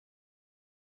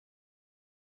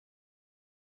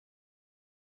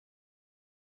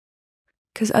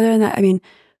 Because other than that, I mean,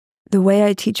 the way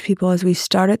I teach people is we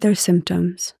start at their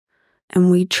symptoms and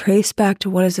we trace back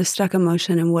to what is a stuck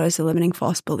emotion and what is a limiting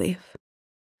false belief.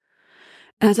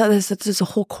 And I thought this is a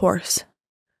whole course,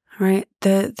 right?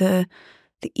 The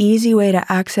easy way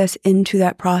to access into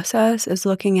that process is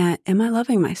looking at, am I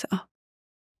loving myself?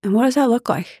 And what does that look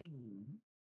like?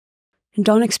 And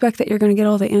don't expect that you're going to get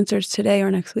all the answers today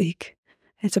or next week.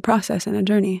 It's a process and a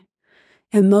journey.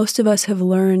 And most of us have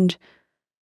learned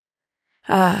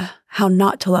how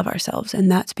not to love ourselves,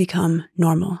 and that's become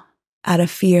normal out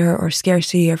of fear or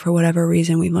scarcity or for whatever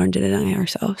reason we've learned to deny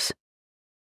ourselves.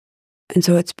 And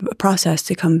so it's a process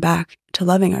to come back to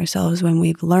loving ourselves when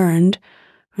we've learned,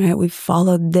 right? We've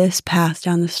followed this path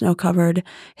down the snow-covered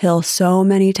hill so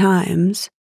many times,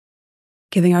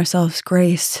 giving ourselves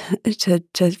grace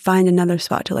to find another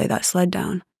spot to lay that sled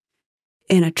down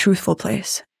in a truthful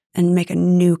place and make a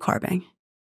new carving,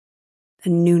 a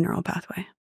new neural pathway.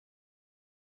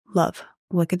 Love.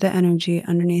 Look at the energy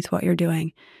underneath what you're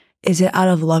doing. Is it out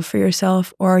of love for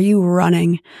yourself, or are you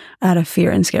running out of fear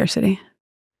and scarcity?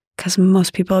 Because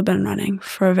most people have been running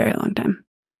for a very long time,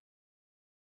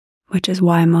 which is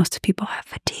why most people have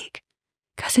fatigue,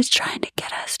 because it's trying to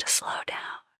get us to slow down.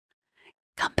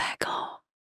 Come back home.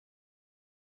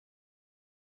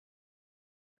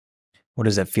 What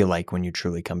does that feel like when you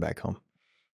truly come back home?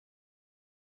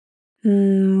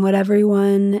 What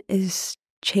everyone is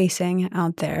chasing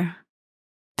out there,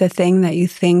 the thing that you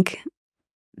think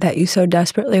that you so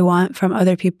desperately want from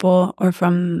other people or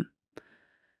from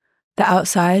the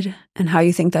outside, and how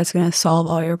you think that's going to solve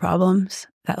all your problems,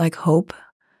 that like hope,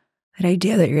 that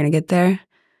idea that you're going to get there.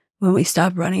 When we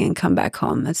stop running and come back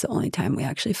home, that's the only time we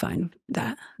actually find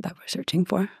that we're searching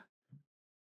for.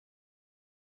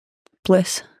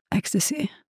 Bliss,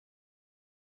 ecstasy,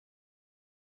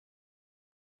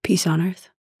 peace on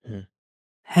earth,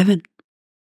 heaven.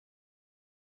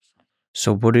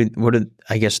 So what are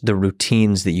I guess the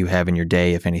routines that you have in your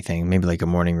day, if anything, maybe like a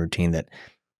morning routine that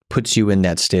puts you in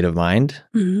that state of mind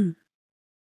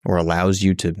or allows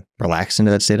you to relax into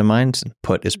that state of mind?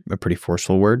 Put is a pretty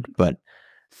forceful word, but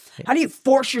how do you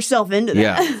force yourself into that?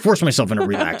 Yeah, force myself into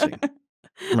relaxing.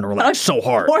 I'm going to relax so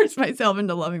hard. Force myself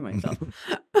into loving myself.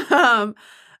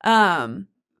 I'd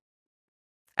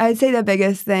say the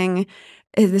biggest thing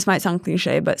is, this might sound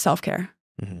cliche, but self-care.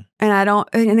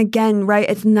 And again, right,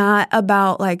 it's not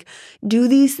about like, do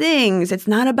these things. It's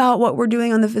not about what we're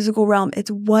doing on the physical realm. It's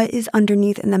what is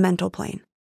underneath in the mental plane.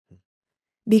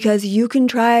 Because you can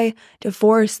try to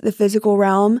force the physical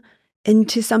realm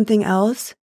into something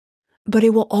else, but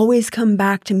it will always come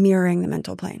back to mirroring the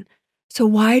mental plane. So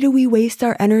why do we waste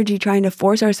our energy trying to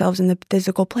force ourselves in the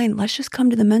physical plane? Let's just come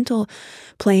to the mental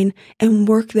plane and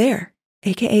work there,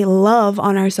 aka love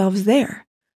on ourselves there.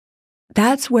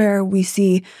 That's where we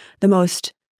see the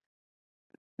most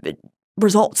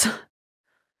results.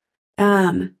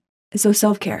 So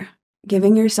self-care,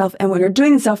 giving yourself, and when you're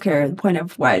doing self-care, the point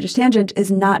of why I just tangent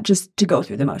is not just to go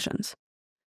through the motions.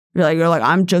 You're like,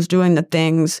 I'm just doing the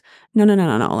things. No.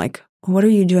 Like, what are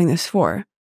you doing this for?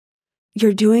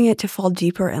 You're doing it to fall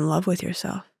deeper in love with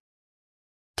yourself,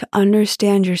 to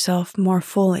understand yourself more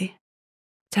fully,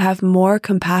 to have more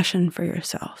compassion for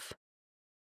yourself.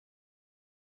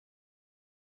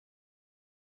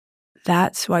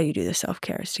 That's why you do the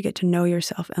self-care, is to get to know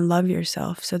yourself and love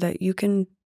yourself so that you can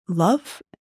love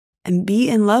and be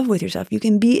in love with yourself. You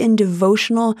can be in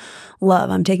devotional love.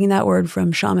 I'm taking that word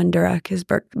from Shaman Durek, his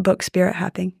book, Spirit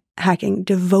Hacking.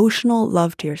 Devotional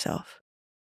love to yourself.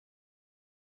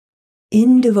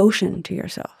 In devotion to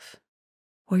yourself,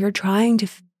 where you're trying to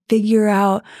figure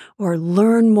out or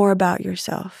learn more about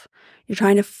yourself. You're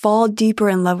trying to fall deeper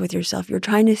in love with yourself. You're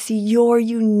trying to see your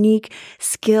unique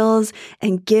skills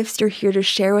and gifts you're here to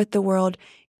share with the world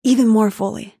even more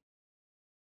fully.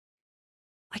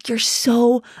 Like, you're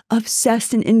so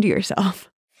obsessed and into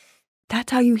yourself.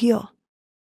 That's how you heal.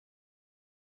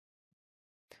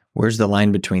 Where's the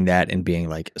line between that and being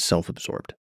like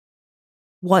self-absorbed?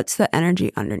 What's the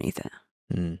energy underneath it?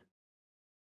 I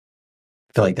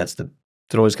feel like it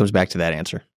always comes back to that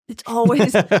answer. It's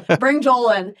always bring Joel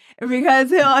in, because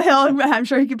he'll I'm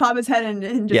sure he could pop his head in.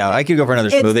 And just, I could go for another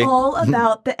smoothie. It's all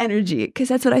about the energy, because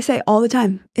that's what I say all the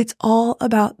time. It's all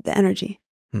about the energy.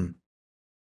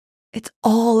 It's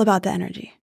all about the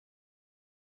energy.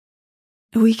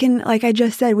 We can, like I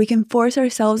just said, we can force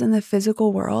ourselves in the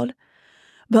physical world,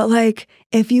 but like,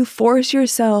 if you force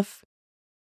yourself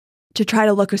to try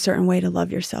to look a certain way to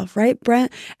love yourself, right,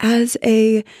 Brent? As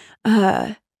a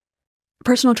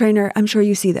personal trainer, I'm sure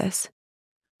you see this,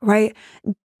 right?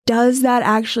 Does that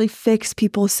actually fix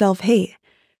people's self-hate?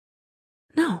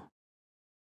 No.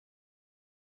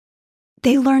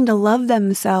 they learn to love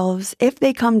themselves. If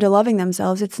they come to loving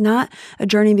themselves, it's not a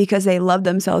journey because they love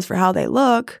themselves for how they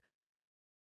look,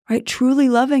 right? Truly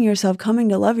loving yourself, coming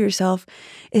to love yourself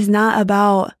is not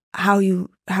about how you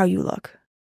look.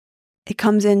 It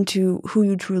comes into who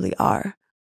you truly are.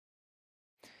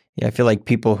 Yeah, I feel like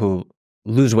people who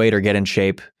lose weight or get in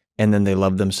shape and then they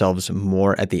love themselves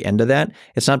more at the end of that,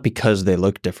 it's not because they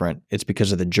look different. It's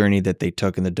because of the journey that they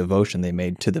took and the devotion they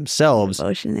made to themselves.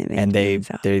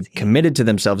 They committed to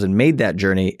themselves and made that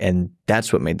journey, and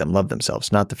that's what made them love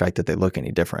themselves, not the fact that they look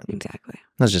any different. Exactly.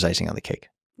 That's just icing on the cake.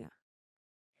 Yeah.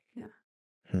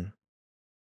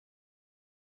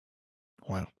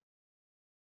 Wow.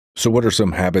 So what are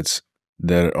some habits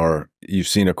that you've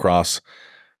seen across,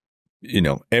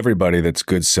 everybody that's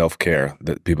good self-care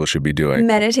that people should be doing?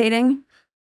 Meditating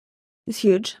is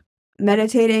huge.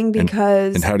 Meditating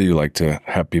because... And how do you like to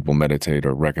have people meditate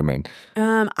or recommend?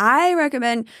 I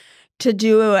recommend to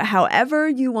do it however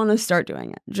you want to start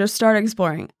doing it. Just start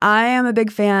exploring. I am a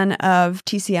big fan of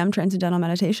TCM, Transcendental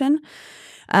Meditation,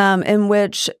 in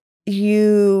which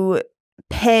you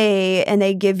pay and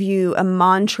they give you a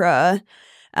mantra.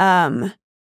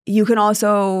 You can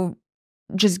also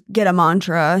just get a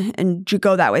mantra and you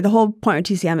go that way. The whole point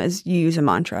of TCM is you use a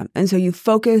mantra. And so you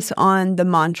focus on the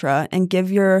mantra and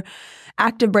give your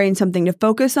active brain something to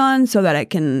focus on so that it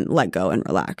can let go and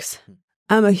relax.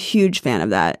 I'm a huge fan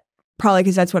of that, probably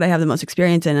because that's what I have the most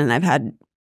experience in. And I've had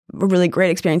a really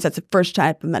great experience. That's the first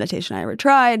type of meditation I ever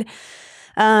tried.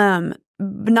 But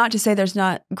not to say there's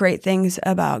not great things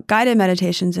about guided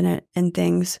meditations in it and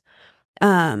things.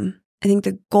 I think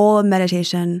the goal of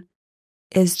meditation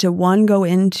is to, one, go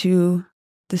into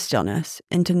the stillness,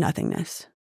 into nothingness.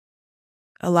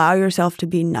 Allow yourself to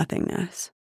be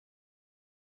nothingness.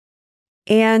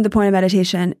 And the point of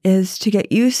meditation is to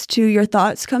get used to your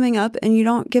thoughts coming up and you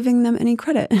don't giving them any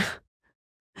credit.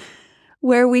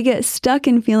 Where we get stuck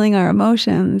in feeling our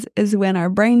emotions is when our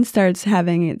brain starts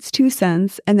having its 2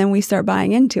 cents and then we start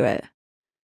buying into it.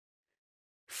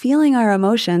 Feeling our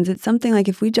emotions, it's something like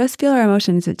if we just feel our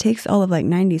emotions, it takes all of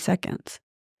 90 seconds.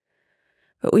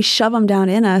 But we shove them down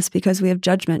in us because we have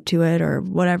judgment to it or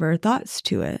whatever thoughts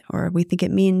to it, or we think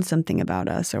it means something about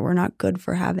us or we're not good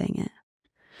for having it.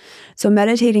 So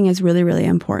meditating is really, really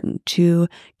important to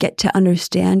get to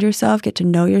understand yourself, get to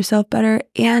know yourself better,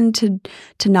 and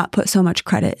to not put so much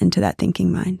credit into that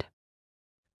thinking mind,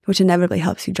 which inevitably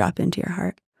helps you drop into your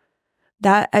heart.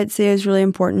 That, I'd say, is really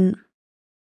important.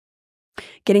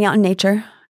 Getting out in nature,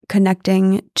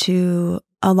 connecting to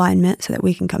alignment so that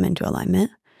we can come into alignment.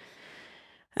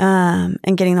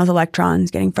 And getting those electrons,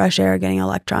 getting fresh air, getting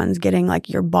electrons, getting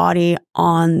your body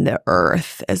on the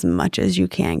earth as much as you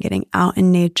can, getting out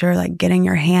in nature, getting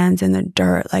your hands in the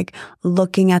dirt,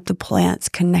 looking at the plants,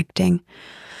 connecting.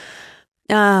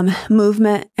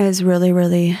 Movement is really,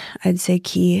 really, I'd say,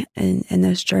 key in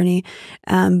this journey.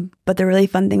 But the really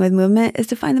fun thing with movement is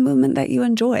to find the movement that you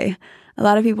enjoy. A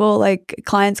lot of people,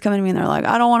 clients come to me and they're like,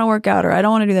 I don't want to work out or I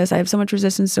don't want to do this. I have so much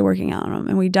resistance to working out.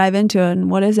 And we dive into it. And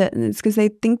what is it? And it's because they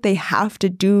think they have to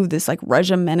do this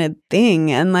regimented thing.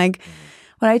 And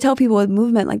what I tell people with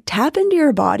movement, tap into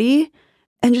your body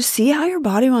and just see how your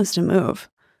body wants to move.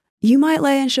 You might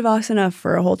lay in Shavasana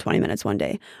for a whole 20 minutes one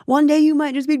day. One day you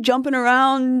might just be jumping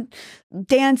around,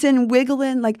 dancing,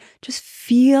 wiggling. Just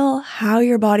feel how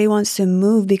your body wants to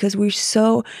move because we're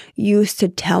so used to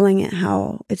telling it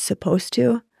how it's supposed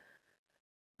to.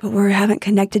 But we haven't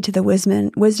connected to the wisdom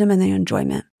and the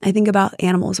enjoyment. I think about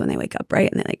animals when they wake up,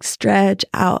 right? And they stretch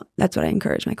out. That's what I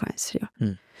encourage my clients to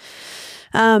do.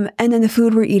 And then the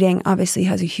food we're eating obviously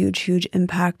has a huge, huge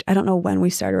impact. I don't know when we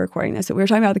started recording this, but we were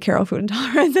talking about the Carol food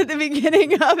intolerance at the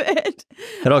beginning of it.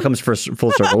 It all comes full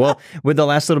circle. Well, with the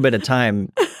last little bit of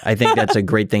time, I think that's a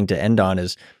great thing to end on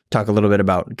is talk a little bit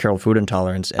about Carol food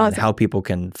intolerance and how people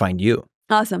can find you.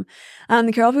 Awesome.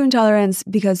 The Carol food intolerance,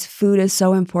 because food is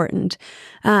so important.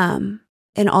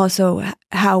 And also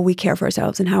how we care for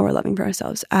ourselves and how we're loving for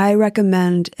ourselves. I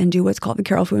recommend and do what's called the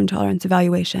Carol food intolerance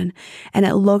evaluation. And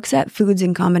it looks at foods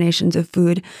and combinations of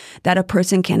food that a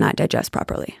person cannot digest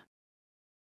properly.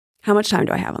 How much time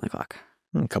do I have on the clock?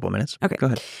 A couple of minutes. Okay. Go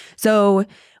ahead. So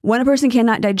when a person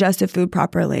cannot digest a food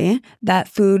properly, that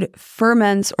food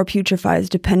ferments or putrefies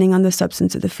depending on the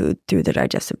substance of the food through the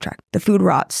digestive tract. The food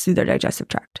rots through their digestive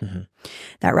tract. Mm-hmm.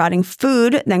 That rotting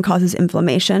food then causes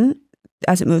inflammation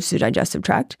as it moves through the digestive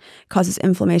tract, causes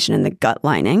inflammation in the gut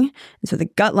lining. And so the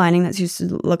gut lining that's used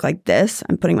to look like this,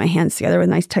 I'm putting my hands together with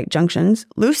nice tight junctions,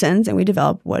 loosens, and we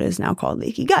develop what is now called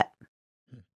leaky gut.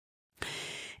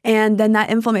 And then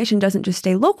that inflammation doesn't just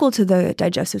stay local to the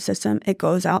digestive system, it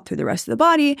goes out through the rest of the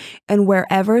body, and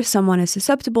wherever someone is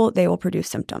susceptible, they will produce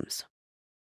symptoms.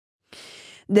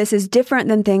 This is different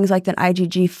than things like the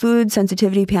IgG food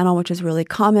sensitivity panel, which is really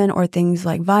common, or things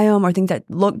like Viome, or things that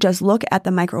just look at the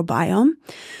microbiome,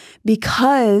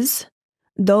 because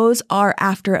those are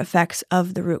after effects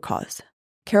of the root cause.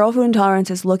 Chiral food intolerance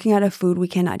is looking at a food we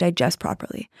cannot digest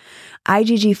properly.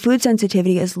 IgG food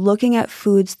sensitivity is looking at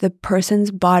foods the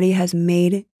person's body has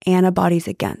made antibodies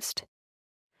against.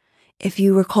 If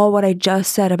you recall what I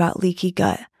just said about leaky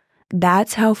gut,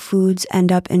 that's how foods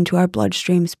end up into our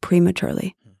bloodstreams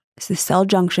prematurely. It's the cell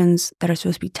junctions that are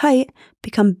supposed to be tight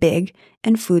become big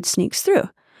and food sneaks through.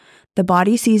 The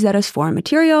body sees that as foreign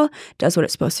material, does what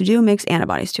it's supposed to do, makes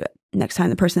antibodies to it. Next time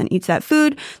the person that eats that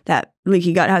food, that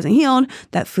leaky gut hasn't healed,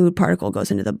 that food particle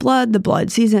goes into the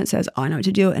blood sees it, says, oh, I know what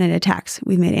to do, and it attacks.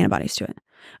 We've made antibodies to it.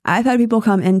 I've had people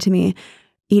come into me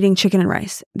eating chicken and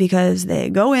rice because they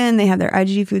go in, they have their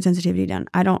IgG food sensitivity done.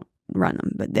 I don't run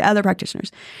them, but the other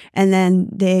practitioners. And then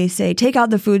they say, take out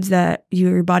the foods that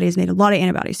your body has made a lot of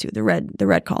antibodies to, the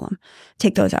red column.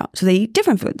 Take those out. So they eat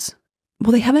different foods.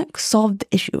 Well, they haven't solved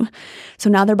the issue. So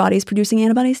now their body is producing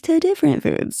antibodies to different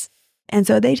foods. And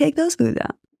so they take those foods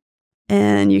out.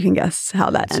 And you can guess how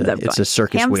that ends up going. It's a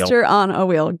circus wheel. Hamster on a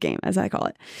wheel game, as I call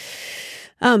it.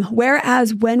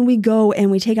 Whereas when we go and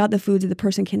we take out the foods that the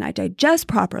person cannot digest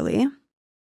properly,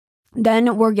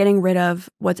 then we're getting rid of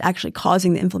what's actually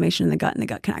causing the inflammation in the gut, and the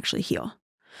gut can actually heal.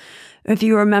 If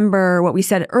you remember what we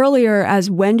said earlier as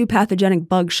when do pathogenic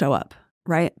bugs show up,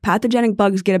 right? Pathogenic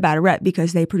bugs get a bad rep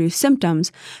because they produce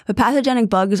symptoms, but pathogenic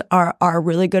bugs are our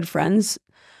really good friends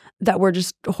that we're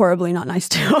just horribly not nice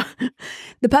to.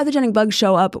 The pathogenic bugs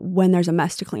show up when there's a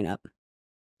mess to clean up.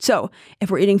 So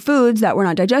if we're eating foods that we're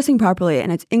not digesting properly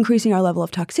and it's increasing our level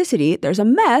of toxicity, there's a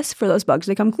mess for those bugs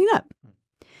to come clean up.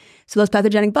 So those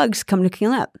pathogenic bugs come to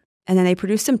clean up, and then they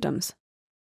produce symptoms.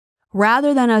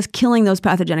 Rather than us killing those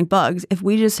pathogenic bugs, if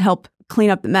we just help clean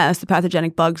up the mess, the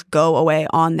pathogenic bugs go away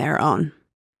on their own.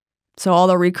 So all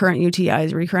the recurrent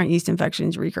UTIs, recurrent yeast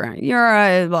infections, recurrent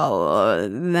URIs, blah, blah, blah,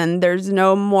 then there's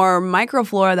no more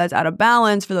microflora that's out of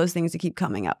balance for those things to keep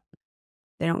coming up.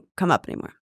 They don't come up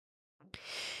anymore.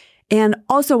 And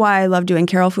also why I love doing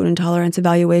chiral food intolerance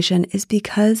evaluation is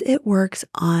because it works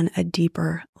on a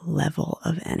deeper level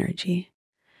of energy.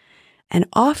 And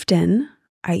often,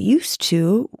 I used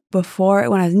to, before,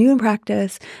 when I was new in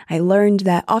practice, I learned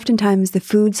that oftentimes the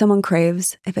food someone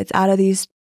craves, if it's out of these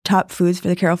top foods for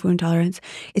the chiral food intolerance,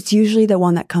 it's usually the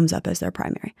one that comes up as their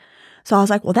primary. So I was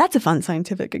like, well, that's a fun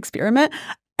scientific experiment.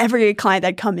 Every client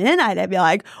that'd come in, I'd be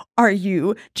like, do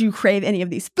you crave any of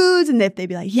these foods? And if they'd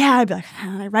be like, yeah, I'd be like,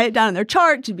 I'd write it down on their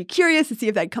chart to be curious to see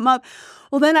if that'd come up.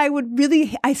 Well, then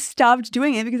I stopped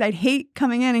doing it because I'd hate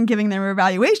coming in and giving them an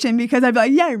evaluation because I'd be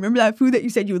like, yeah, remember that food that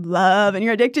you said you love and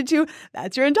you're addicted to?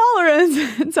 That's your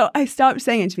intolerance. And so I stopped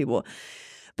saying it to people.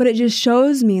 But it just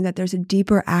shows me that there's a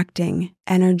deeper acting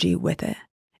energy with it.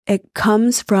 It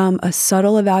comes from a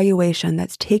subtle evaluation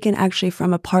that's taken actually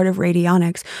from a part of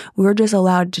radionics. We're just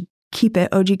allowed to keep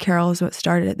it. OG Carroll is what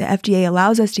started it. The FDA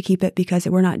allows us to keep it because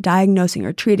we're not diagnosing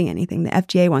or treating anything. The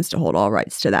FDA wants to hold all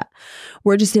rights to that.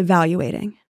 We're just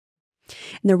evaluating.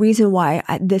 And the reason why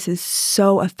this is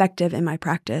so effective in my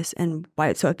practice and why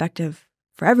it's so effective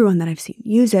for everyone that I've seen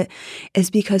use it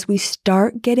is because we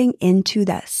start getting into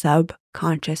that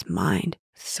subconscious mind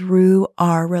through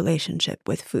our relationship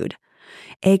with food.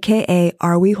 AKA,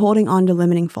 are we holding on to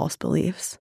limiting false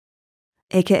beliefs?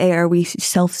 AKA, are we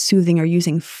self-soothing or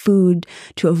using food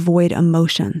to avoid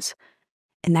emotions?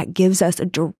 And that gives us a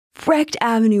direct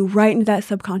avenue right into that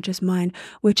subconscious mind,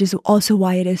 which is also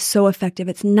why it is so effective.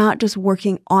 It's not just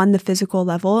working on the physical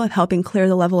level of helping clear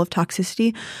the level of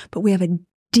toxicity, but we have a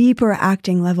deeper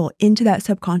acting level into that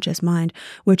subconscious mind,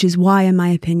 which is why, in my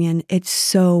opinion, it's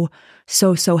so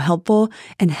helpful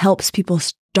and helps people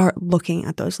start looking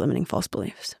at those limiting false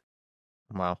beliefs.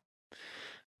 Wow.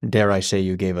 Dare I say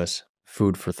you gave us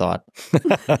food for thought.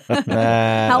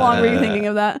 How long were you thinking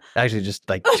of that? Actually, just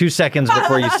like 2 seconds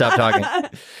before you stopped talking. And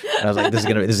I was like, this is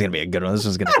gonna be a good one. This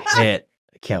one's gonna hit.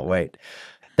 I can't wait.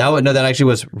 That actually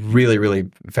was really, really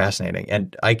fascinating.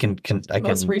 And I can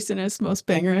most recent, most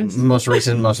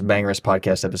bangerous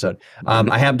podcast episode.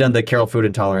 I have done the chiral food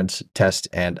intolerance test,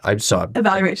 and I saw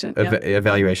evaluation.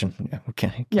 Evaluation. Yeah,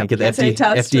 can't get the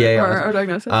test FDA or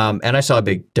diagnosis. And I saw a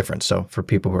big difference. So for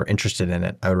people who are interested in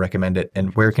it, I would recommend it.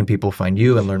 And where can people find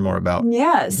you and learn more about?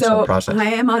 Yeah, so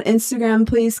I am on Instagram.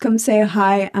 Please come say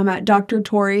hi. I'm at Dr.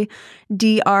 Torrie,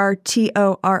 DrTorrie.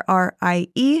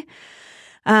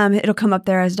 It'll come up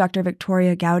there as Dr.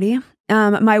 Victoria Goudy.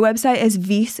 My website is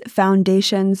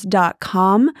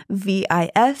visfoundations.com,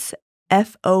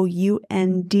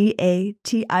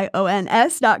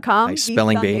 FOUNDATIONS.com. Nice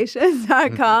spelling bee.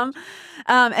 beastfoundations.com.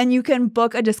 And you can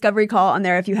book a discovery call on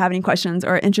there if you have any questions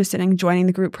or are interested in joining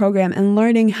the group program and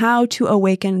learning how to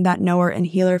awaken that knower and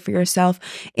healer for yourself,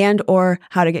 and or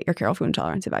how to get your Chiral food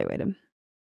intolerance evaluated.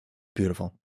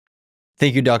 Beautiful.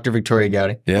 Thank you, Dr. Victoria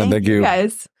Goudy. Yeah, thank you.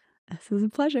 Guys. This was a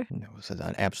pleasure. It was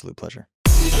an absolute pleasure.